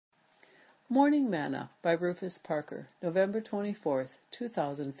Morning Manna by Rufus Parker, November 24th,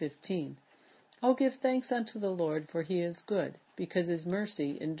 2015. O give thanks unto the Lord, for he is good, because his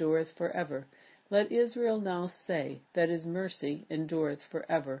mercy endureth forever. Let Israel now say, that his mercy endureth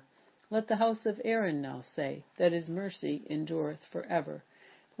forever. Let the house of Aaron now say, that his mercy endureth forever.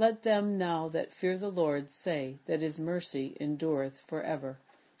 Let them now that fear the Lord say, that his mercy endureth forever.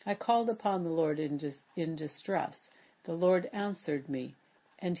 I called upon the Lord in distress. The Lord answered me,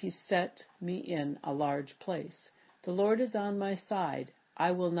 and he set me in a large place. The Lord is on my side. I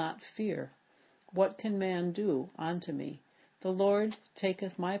will not fear. What can man do unto me? The Lord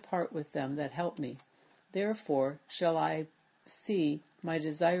taketh my part with them that help me. Therefore shall I see my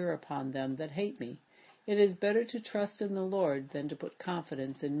desire upon them that hate me. It is better to trust in the Lord than to put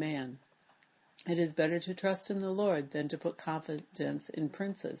confidence in man. It is better to trust in the Lord than to put confidence in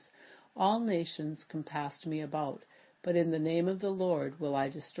princes. All nations compassed me about, but in the name of the Lord will I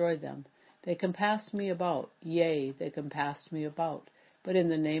destroy them. They compassed me about, yea, they compassed me about, but in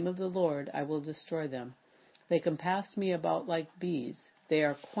the name of the Lord I will destroy them. They compassed me about like bees. They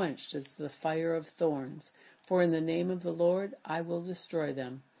are quenched as the fire of thorns. For in the name of the Lord I will destroy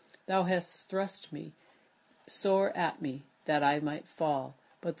them. Thou hast thrust me sore at me, that I might fall.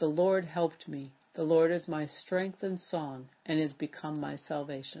 But the Lord helped me. The Lord is my strength and song, and is become my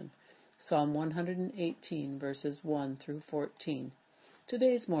salvation. Psalm 118, verses 1 through 14.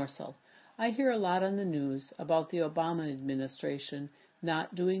 Today's morsel. I hear a lot on the news about the Obama administration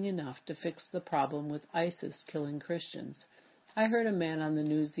not doing enough to fix the problem with ISIS killing Christians. I heard a man on the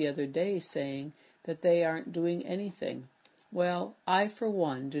news the other day saying that they aren't doing anything. Well, I for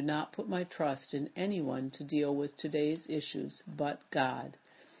one do not put my trust in anyone to deal with today's issues but God.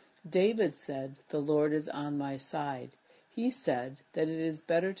 David said, "The Lord is on my side." He said that it is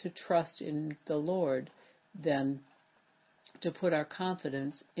better to trust in the Lord than to put our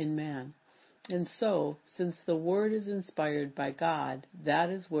confidence in man. And so, since the Word is inspired by God, that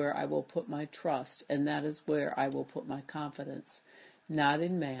is where I will put my trust, and that is where I will put my confidence, not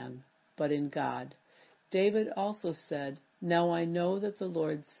in man, but in God. David also said, "Now I know that the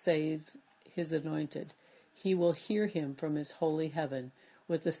Lord save his anointed. He will hear him from his holy heaven,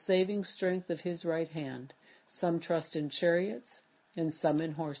 with the saving strength of his right hand. Some trust in chariots, and some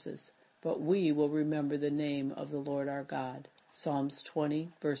in horses, but we will remember the name of the Lord our God." Psalms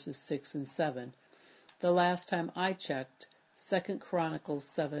 20, verses 6 and 7. The last time I checked, 2 Chronicles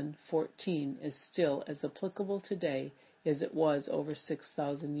 7:14 is still as applicable today as it was over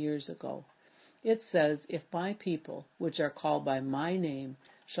 6,000 years ago. It says, "If my people, which are called by my name,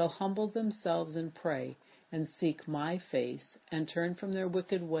 shall humble themselves and pray, and seek my face, and turn from their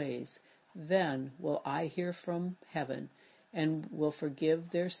wicked ways, then will I hear from heaven, and will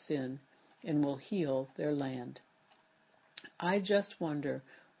forgive their sin, and will heal their land." I just wonder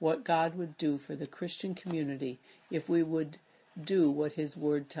what God would do for the Christian community if we would do what His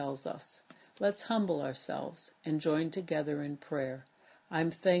Word tells us. Let's humble ourselves and join together in prayer.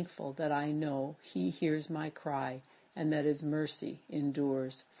 I'm thankful that I know He hears my cry and that His mercy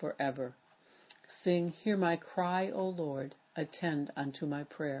endures forever. Sing, "Hear my cry, O Lord, attend unto my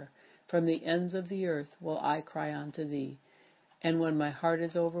prayer. From the ends of the earth will I cry unto Thee. And when my heart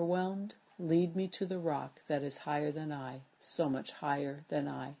is overwhelmed, lead me to the rock that is higher than I, so much higher than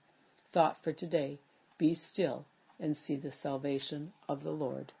I." Thought for today: be still and see the salvation of the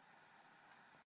Lord.